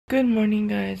Good morning,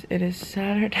 guys. It is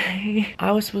Saturday.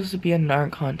 I was supposed to be in an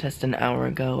art contest an hour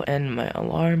ago and my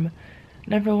alarm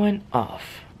never went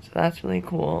off. So that's really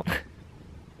cool.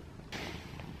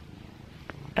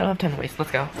 I don't have time to waste.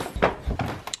 Let's go.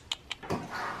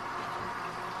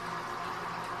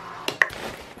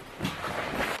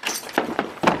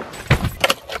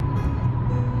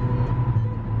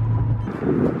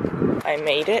 I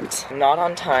made it. Not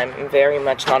on time. Very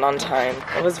much not on time.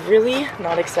 I was really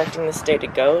not expecting this day to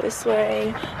go this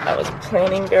way. I was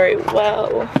planning very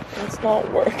well. It's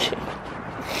not working.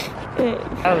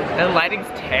 Oh, the lighting's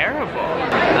terrible.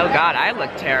 Oh god, I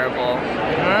look terrible.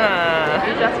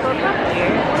 You just woke up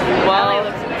here. Well, Ellie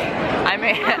looks great.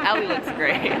 Ellie looks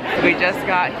great. We just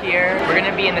got here. We're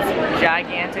gonna be in this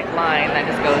gigantic line that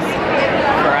just goes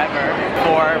forever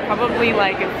for probably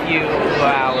like a few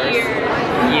hours.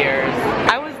 Years.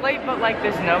 I was late, but like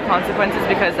there's no consequences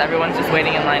because everyone's just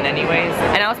waiting in line anyways.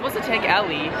 And I was supposed to take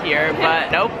Ellie here, but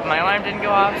nope, my alarm didn't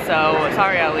go off, so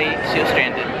sorry Ellie, she was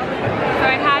stranded. So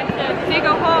I had to dig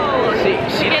a hole to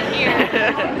get here.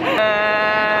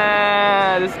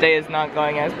 This day is not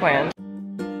going as planned.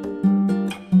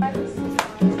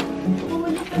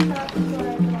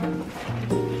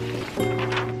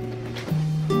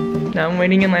 Now I'm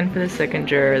waiting in line for the second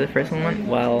juror. The first one went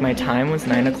well. My time was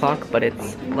 9 o'clock, but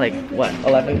it's like, what,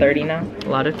 11:30 now? A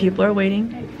lot of people are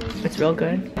waiting. It's real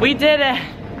good. We did it!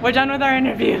 We're done with our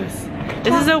interviews.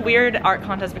 This is a weird art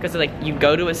contest because like you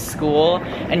go to a school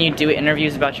and you do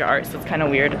interviews about your art, so it's kind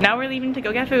of weird. Now we're leaving to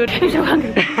go get food. I'm so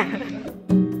hungry.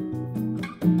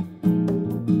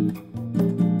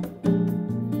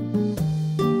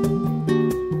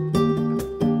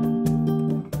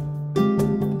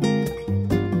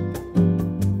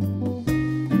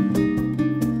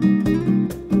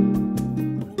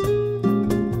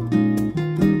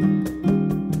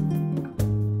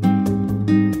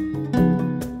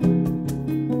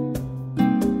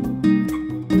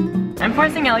 I'm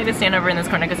forcing Ellie to stand over in this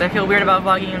corner because I feel weird about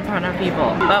vlogging in front of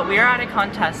people. But we are at a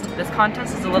contest. This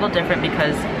contest is a little different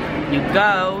because you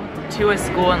go to a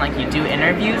school and like you do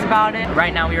interviews about it.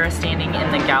 Right now we are standing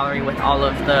in the gallery with all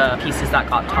of the pieces that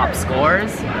got top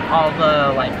scores. All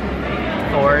the like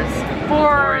Four is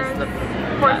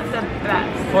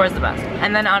the best.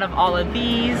 And then out of all of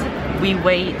these, we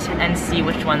wait and see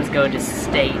which ones go to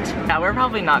state. Yeah, we're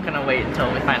probably not gonna wait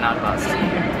until we find out about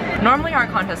state. Normally our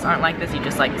contests aren't like this. You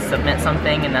just like submit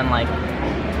something and then like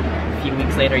a few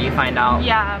weeks later you find out.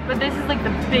 Yeah, but this is like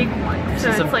the big one. This so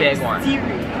is a it's big like one.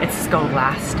 Serious. It's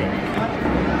scholastic.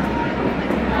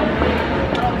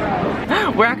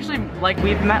 We're actually like,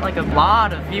 we've met like a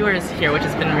lot of viewers here, which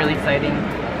has been really exciting.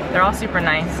 They're all super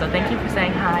nice, so thank you for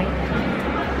saying hi.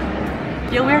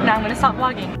 Feel weird now, I'm gonna stop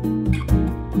vlogging.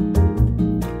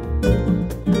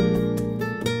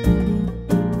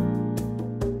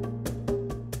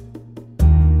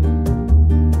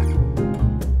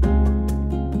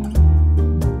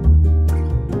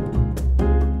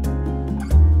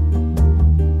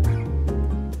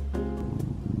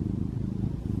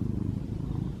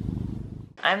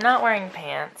 I'm not wearing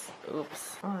pants.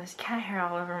 Oops. Oh, there's cat hair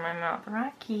all over my mouth.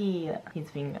 Rocky. He's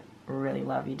being really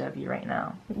lovey-dovey right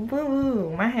now.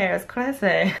 Woo-woo, my hair is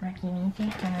crazy. Rocky, me say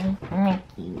hi.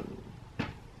 Rocky.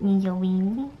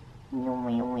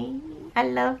 I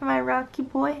love my Rocky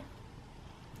boy. You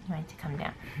want to come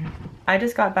down. I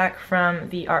just got back from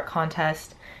the art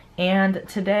contest and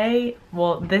today,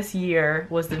 well, this year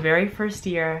was the very first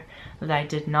year that I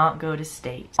did not go to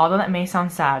state. Although that may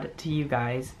sound sad to you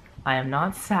guys, I am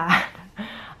not sad.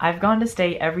 I've gone to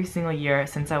state every single year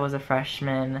since I was a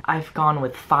freshman. I've gone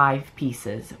with 5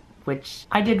 pieces, which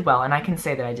I did well, and I can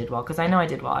say that I did well because I know I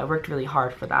did well. I worked really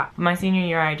hard for that. But my senior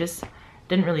year, I just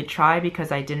didn't really try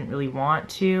because I didn't really want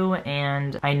to,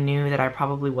 and I knew that I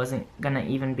probably wasn't gonna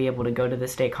even be able to go to the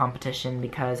state competition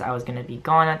because I was gonna be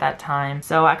gone at that time.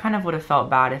 So I kind of would have felt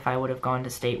bad if I would have gone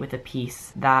to state with a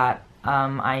piece that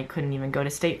I couldn't even go to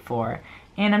state for.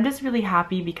 And I'm just really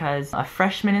happy because a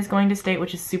freshman is going to state,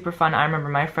 which is super fun. I remember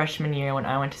my freshman year when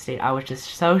I went to state, I was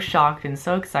just so shocked and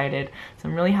so excited. So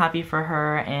I'm really happy for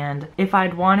her. And if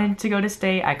I'd wanted to go to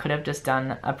state, I could have just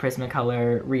done a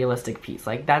Prismacolor realistic piece.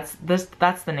 Like that's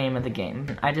the name of the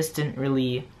game. I just didn't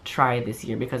really try this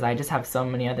year because I just have so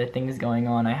many other things going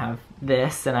on. I have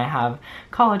this and I have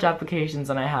college applications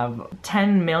and I have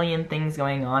 10 million things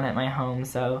going on at my home.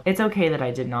 So it's okay that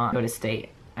I did not go to state.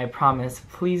 I promise,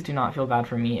 please do not feel bad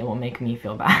for me. It will make me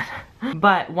feel bad.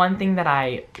 But one thing that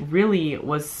I really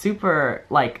was super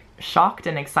like shocked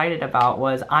and excited about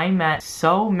was I met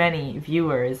so many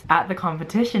viewers at the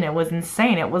competition. It was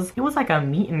insane. It was like a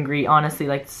meet and greet, honestly.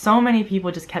 Like, so many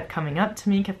people just kept coming up to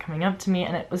me,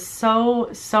 and it was so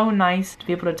nice to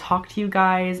be able to talk to you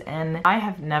guys. And I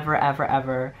have never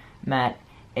ever met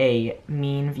a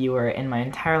mean viewer in my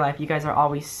entire life. You guys are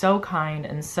always so kind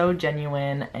and so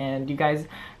genuine, and you guys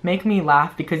make me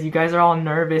laugh because you guys are all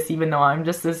nervous even though I'm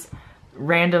just this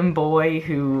random boy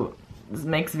who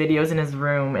makes videos in his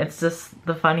room. It's just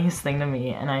the funniest thing to me,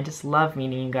 and I just love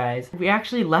meeting you guys. We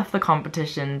actually left the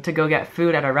competition to go get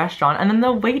food at a restaurant, and then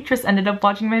the waitress ended up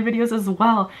watching my videos as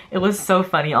well. It was so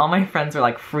funny. All my friends were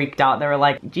like freaked out. They were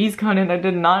like, geez, Conan, I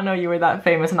did not know you were that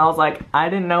famous. And I was like, I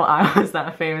didn't know I was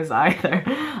that famous either.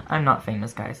 I'm not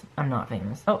famous, guys. I'm not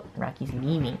famous. Oh, Rocky's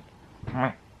leaving.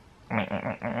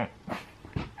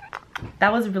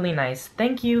 That was really nice.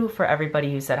 Thank you for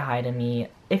everybody who said hi to me.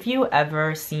 If you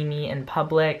ever see me in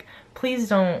public, please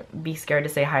don't be scared to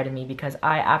say hi to me because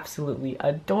I absolutely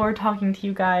adore talking to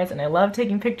you guys and I love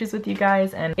taking pictures with you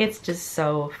guys, and it's just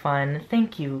so fun.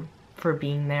 Thank you for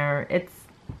being there.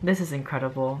 This is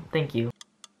incredible. Thank you.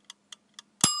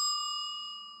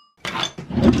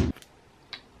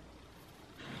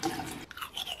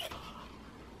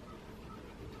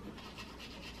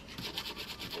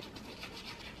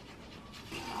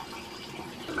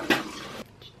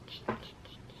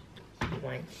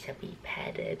 Wants to be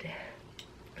petted.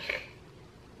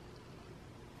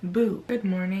 Boo. Good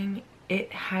morning.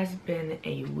 It has been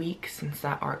a week since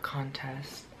that art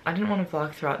contest. I didn't want to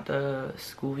vlog throughout the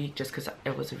school week just because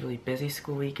it was a really busy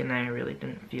school week and I really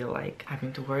didn't feel like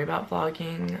having to worry about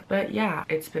vlogging. But yeah,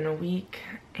 it's been a week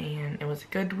and it was a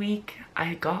good week.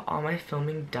 I got all my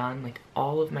filming done, like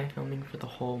all of my filming for the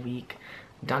whole week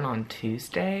done on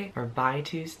Tuesday or by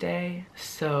Tuesday.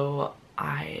 So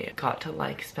I got to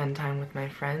like spend time with my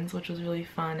friends, which was really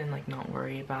fun, and like not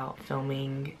worry about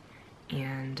filming.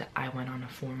 And I went on a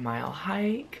 4-mile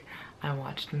hike. I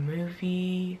watched a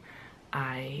movie.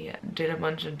 I did a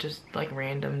bunch of just like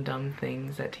random dumb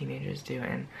things that teenagers do,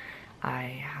 and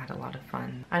I had a lot of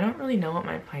fun. I don't really know what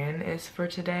my plan is for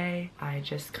today. I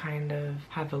just kind of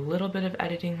have a little bit of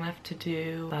editing left to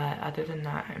do, but other than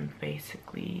that, I'm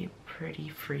basically pretty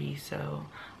free, so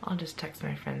I'll just text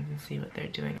my friends and see what they're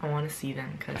doing. I want to see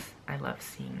them because I love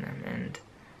seeing them, and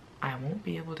I won't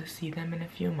be able to see them in a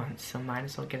few months, so might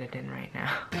as well get it in right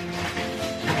now.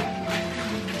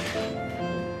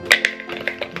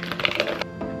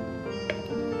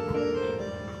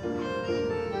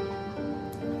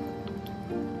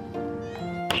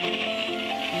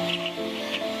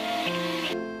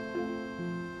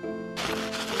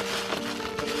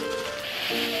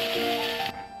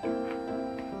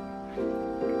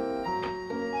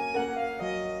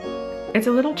 It's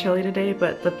a little chilly today,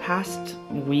 but the past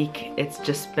week it's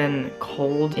just been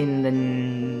cold in the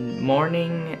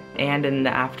morning and in the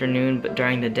afternoon, but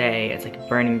during the day it's like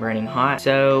burning hot.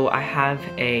 So I have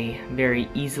a very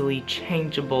easily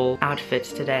changeable outfit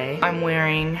today. I'm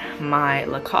wearing my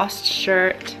Lacoste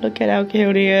shirt. Look at how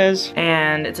cute he is.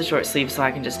 And it's a short sleeve, so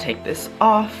I can just take this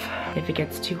off if it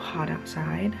gets too hot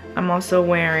outside. I'm also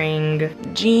wearing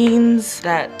jeans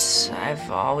that I've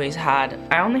always had.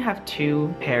 I only have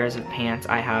 2 pairs of pants.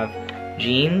 I have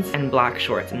jeans and black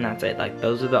shorts, and that's it. Like,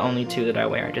 those are the only 2 that I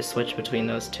wear. I just switch between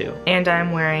those 2. And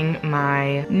I'm wearing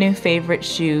my new favorite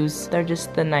shoes. They're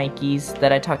just the Nikes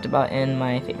that I talked about in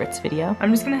my favorites video.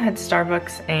 I'm just gonna head to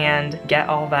Starbucks and get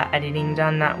all that editing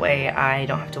done. That way I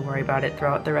don't have to worry about it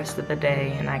throughout the rest of the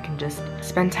day, and I can just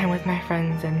spend time with my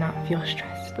friends and not feel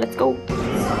stressed. Let's go.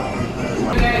 Thank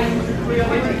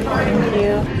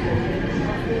you.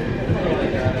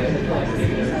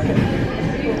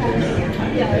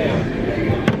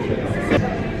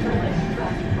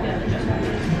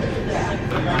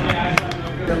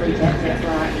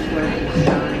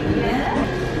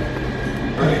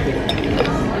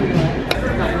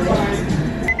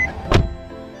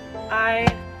 I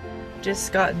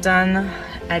just got done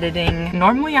editing.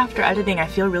 Normally after editing I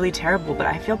feel really terrible, but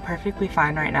I feel perfectly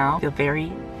fine right now. I feel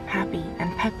very happy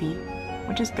and peppy,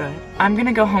 which is good. I'm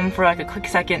gonna go home for like a quick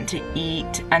second to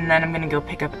eat, and then I'm gonna go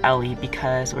pick up Ellie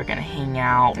because we're gonna hang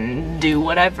out and do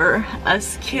whatever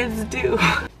us kids do.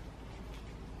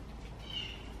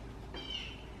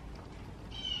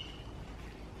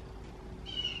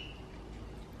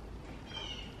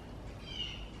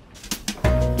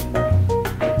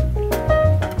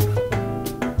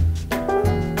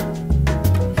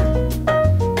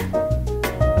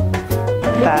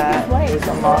 That is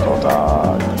a model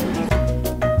dog.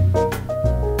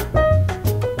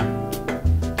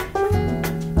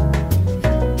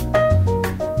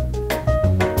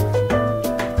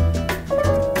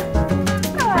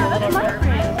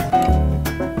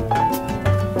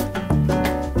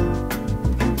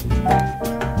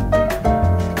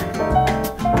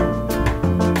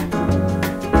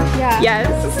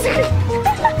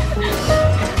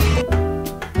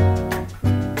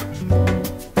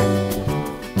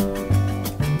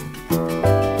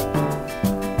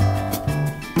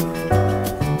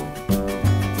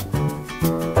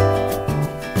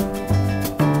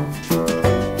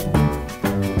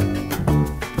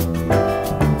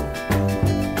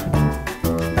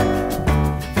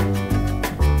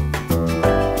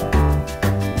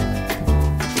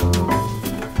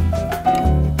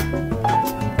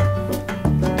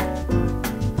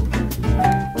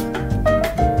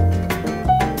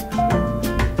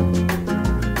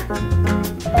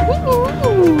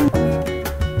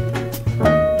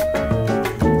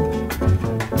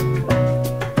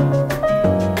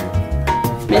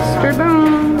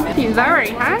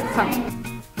 handsome.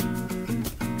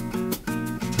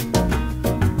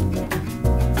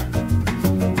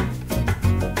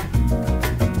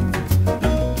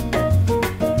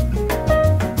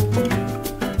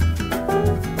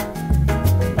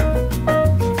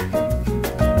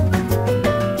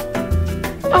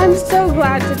 I'm so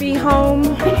glad to be home.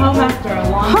 Home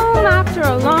after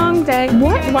a long day.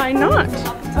 What? Why not?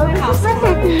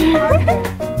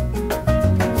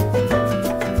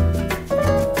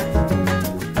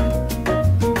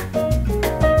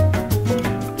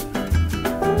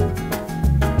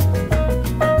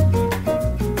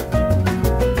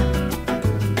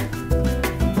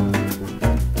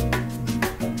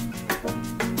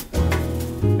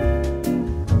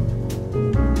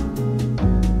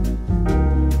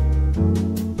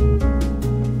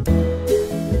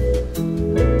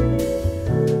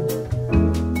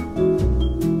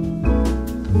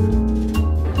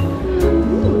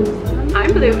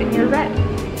 Blue and you're red.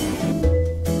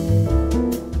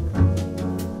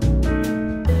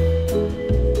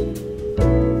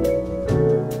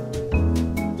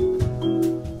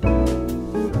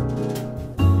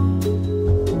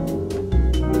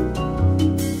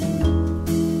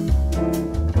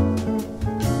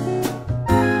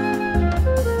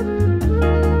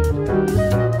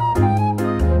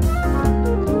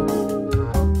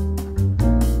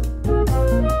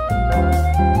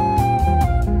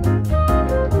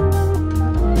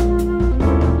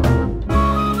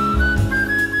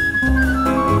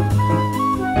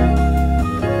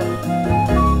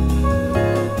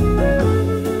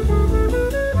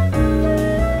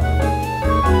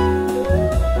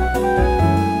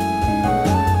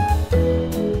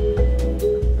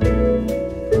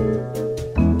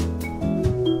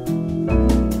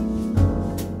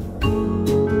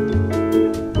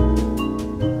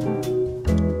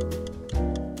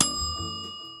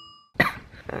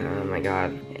 Oh my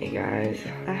god. Hey guys,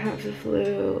 I have the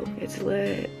flu. It's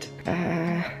lit.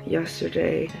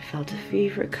 Yesterday I felt a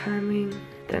fever coming.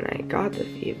 Then I got the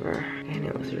fever and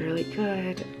it was really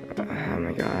good. Oh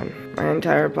my god. My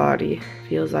entire body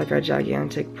feels like a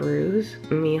gigantic bruise.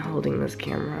 Me holding this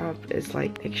camera up is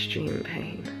like extreme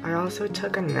pain. I also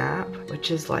took a nap,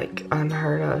 which is like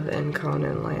unheard of in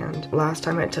Conan land. Last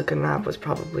time I took a nap was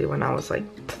probably when I was like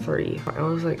 3. It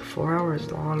was like 4 hours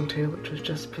long too, which was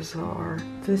just bizarre.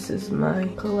 This is my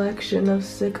collection of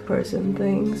sick person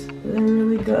things. They're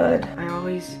really good. I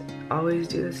always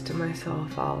do this to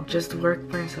myself. I'll just work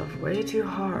myself way too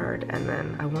hard and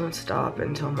then I won't stop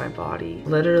until my body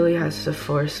literally has to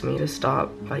force me to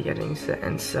stop by getting sick.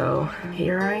 And so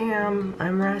here I am.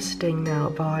 I'm resting now,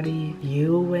 body.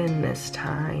 You win this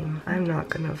time. I'm not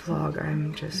gonna vlog.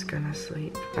 I'm just gonna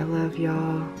sleep. I love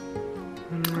y'all.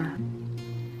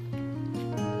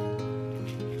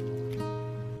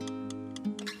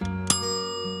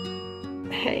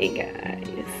 Hey guys.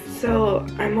 So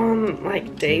I'm on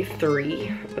like day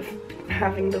 3 of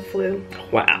having the flu.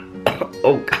 Wow.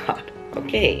 Oh god.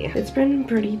 Okay. It's been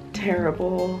pretty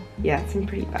terrible. Yeah, it's been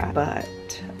pretty bad. But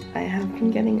I have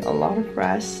been getting a lot of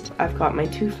rest. I've got my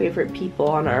 2 favorite people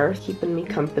on earth keeping me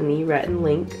company, Rhett and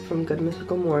Link from Good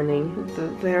Mythical Morning.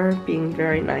 They're being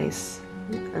very nice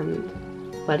and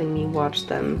letting me watch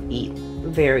them eat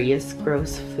various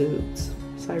gross foods.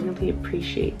 So I really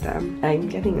appreciate them. I'm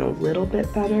getting a little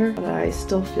bit better, but I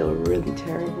still feel really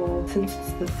terrible. Since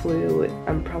it's the flu,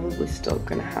 I'm probably still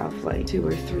gonna have like 2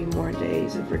 or 3 more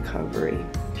days of recovery.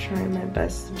 I'm trying my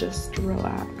best to just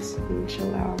relax and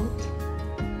chill out.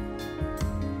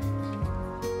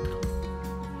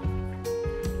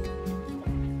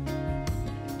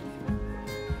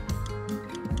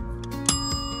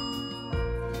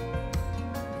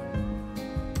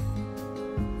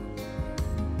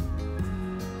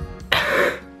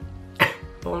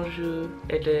 Bonjour.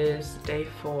 It is day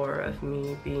 4 of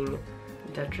me being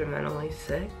detrimentally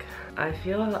sick. I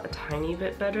feel a tiny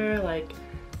bit better. Like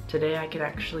today I could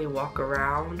actually walk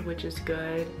around, which is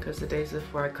good, because the days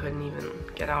before I couldn't even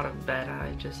get out of bed.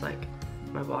 I just like,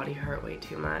 my body hurt way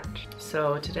too much.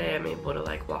 So today I'm able to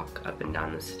like walk up and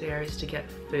down the stairs to get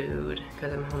food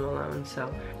because I'm home alone,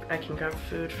 so I can grab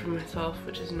food for myself,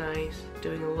 which is nice.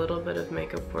 Doing a little bit of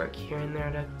makeup work here and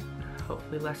there to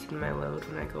hopefully lessen my load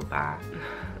when I go back.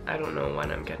 I don't know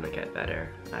when I'm gonna get better.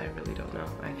 I really don't know.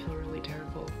 I feel really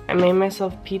terrible. I made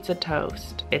myself pizza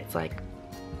toast. It's like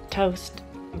toast,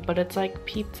 but it's like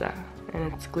pizza,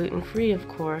 and it's gluten-free, of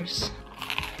course.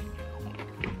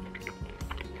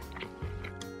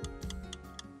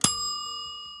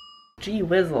 Gee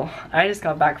whizzle, I just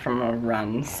got back from a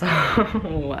run, so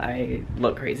I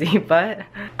look crazy, but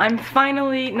I'm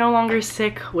finally no longer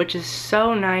sick, which is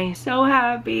so nice, so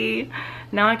happy.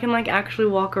 Now I can like actually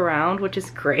walk around, which is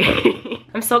great.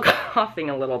 I'm still coughing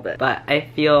a little bit, but I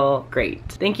feel great.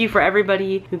 Thank you for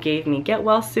everybody who gave me get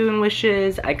well soon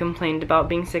wishes. I complained about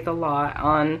being sick a lot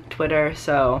on Twitter,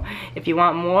 so if you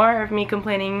want more of me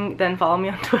complaining, then follow me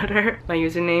on Twitter. My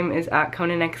username is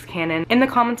 @ConanXCanon. In the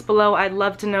comments below, I'd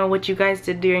love to know what you guys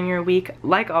did during your week.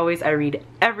 Like always, I read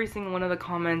every single one of the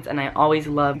comments, and I always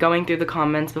love going through the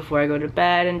comments before I go to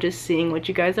bed and just seeing what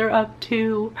you guys are up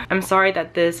to. I'm sorry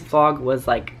that this vlog was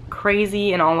like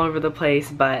crazy and all over the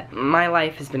place, but my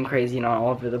life has been crazy and all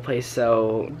over the place,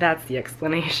 so that's the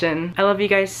explanation. I love you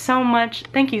guys so much.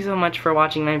 Thank you so much for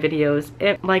watching my videos.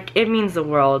 It means the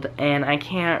world, and I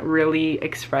can't really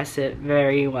express it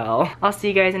very well. I'll see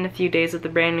you guys in a few days with a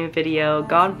brand new video.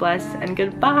 God bless and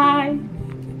goodbye.